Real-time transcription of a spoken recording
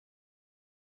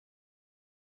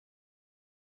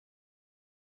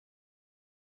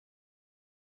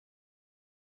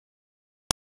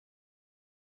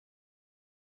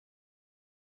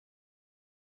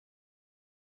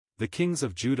The Kings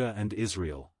of Judah and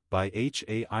Israel, by H.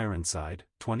 A. Ironside,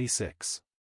 26.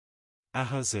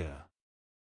 Ahaziah.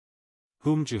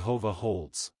 Whom Jehovah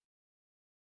holds.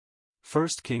 1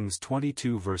 Kings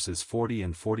 22 verses 40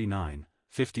 and 49,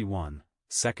 51,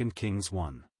 2 Kings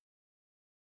 1.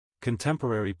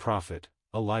 Contemporary prophet,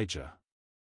 Elijah.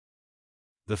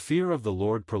 The fear of the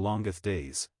Lord prolongeth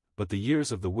days, but the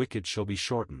years of the wicked shall be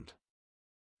shortened.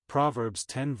 Proverbs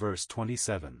 10 verse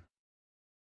 27.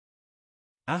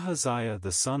 Ahaziah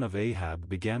the son of Ahab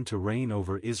began to reign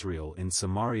over Israel in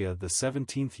Samaria the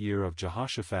 17th year of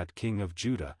Jehoshaphat king of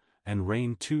Judah, and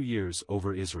reigned 2 years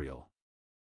over Israel.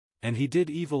 And he did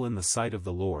evil in the sight of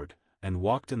the Lord, and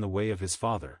walked in the way of his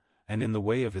father, and in the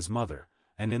way of his mother,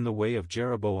 and in the way of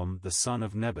Jeroboam the son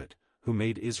of Nebat, who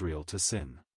made Israel to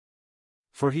sin.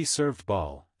 For he served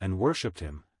Baal, and worshipped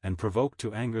him, and provoked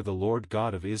to anger the Lord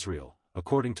God of Israel,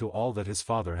 according to all that his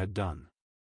father had done.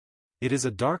 It is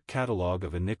a dark catalogue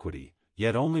of iniquity,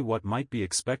 yet only what might be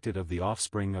expected of the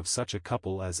offspring of such a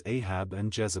couple as Ahab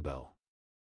and Jezebel.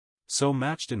 So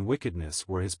matched in wickedness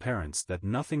were his parents that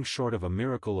nothing short of a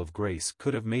miracle of grace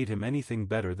could have made him anything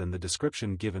better than the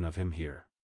description given of him here.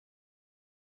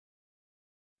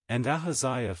 And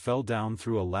Ahaziah fell down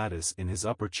through a lattice in his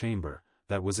upper chamber,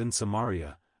 that was in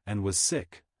Samaria, and was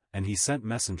sick, and he sent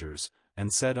messengers,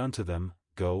 and said unto them,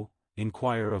 Go,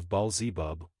 inquire of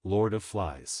Baal-zebub, lord of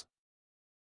flies,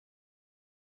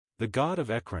 the god of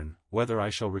Ekron, whether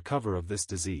I shall recover of this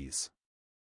disease.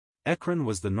 Ekron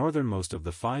was the northernmost of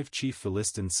the 5 chief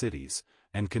Philistine cities,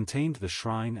 and contained the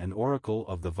shrine and oracle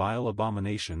of the vile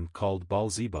abomination called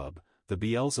Baal-zebub, the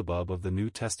Beelzebub of the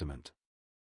New Testament.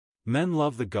 Men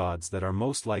love the gods that are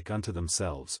most like unto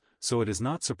themselves, so it is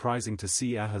not surprising to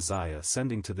see Ahaziah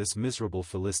sending to this miserable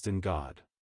Philistine god.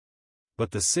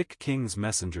 But the sick king's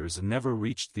messengers never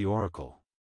reached the oracle.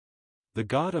 The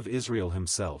God of Israel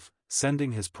himself,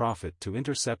 sending his prophet to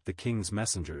intercept the king's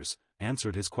messengers,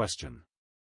 answered his question.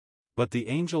 But the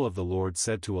angel of the Lord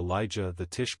said to Elijah the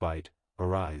Tishbite,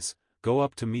 Arise, go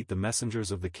up to meet the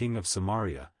messengers of the king of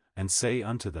Samaria, and say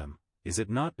unto them, Is it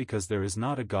not because there is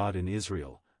not a God in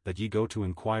Israel, that ye go to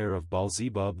inquire of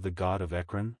Baal-zebub the god of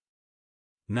Ekron?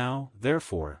 Now,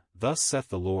 therefore, thus saith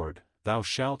the Lord, Thou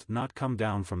shalt not come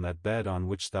down from that bed on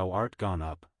which thou art gone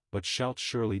up, but shalt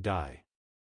surely die.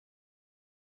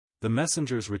 The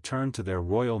messengers returned to their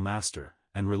royal master,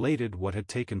 and related what had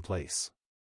taken place.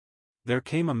 There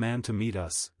came a man to meet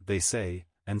us, they say,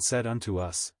 and said unto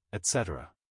us,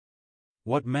 etc.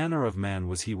 What manner of man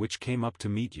was he which came up to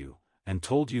meet you, and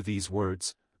told you these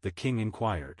words? The king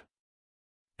inquired.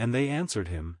 And they answered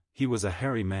him, He was a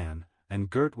hairy man,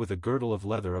 and girt with a girdle of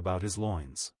leather about his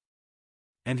loins.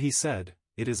 And he said,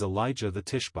 It is Elijah the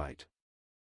Tishbite.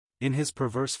 In his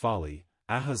perverse folly,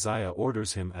 Ahaziah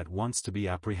orders him at once to be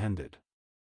apprehended.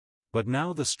 But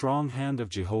now the strong hand of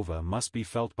Jehovah must be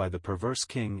felt by the perverse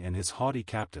king and his haughty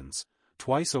captains.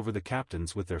 Twice over the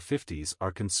captains with their 50s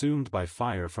are consumed by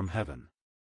fire from heaven.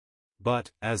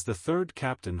 But, as the third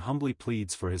captain humbly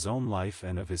pleads for his own life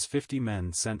and of his 50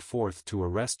 men sent forth to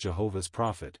arrest Jehovah's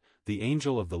prophet, the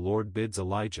angel of the Lord bids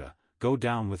Elijah, Go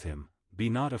down with him, be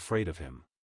not afraid of him.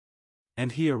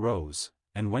 And he arose,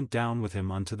 and went down with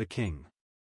him unto the king.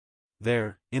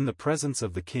 There, in the presence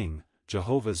of the king,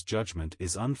 Jehovah's judgment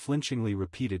is unflinchingly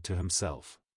repeated to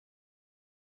himself.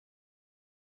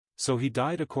 So he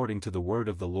died according to the word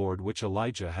of the Lord which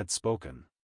Elijah had spoken.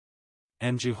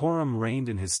 And Jehoram reigned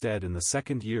in his stead in the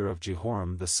 2nd year of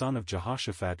Jehoram the son of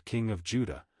Jehoshaphat king of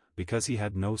Judah, because he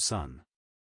had no son.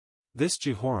 This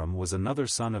Jehoram was another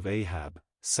son of Ahab,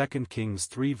 2 Kings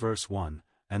 3 verse 1,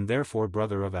 and therefore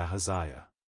brother of Ahaziah.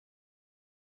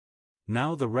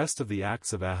 Now the rest of the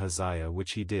acts of Ahaziah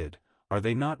which he did, are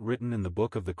they not written in the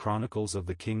book of the Chronicles of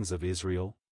the Kings of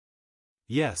Israel?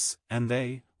 Yes, and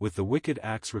they, with the wicked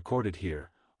acts recorded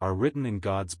here, are written in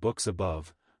God's books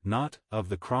above, not of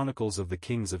the Chronicles of the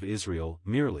Kings of Israel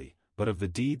merely, but of the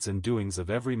deeds and doings of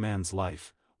every man's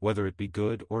life, whether it be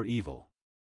good or evil.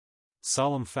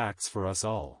 Solemn facts for us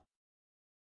all.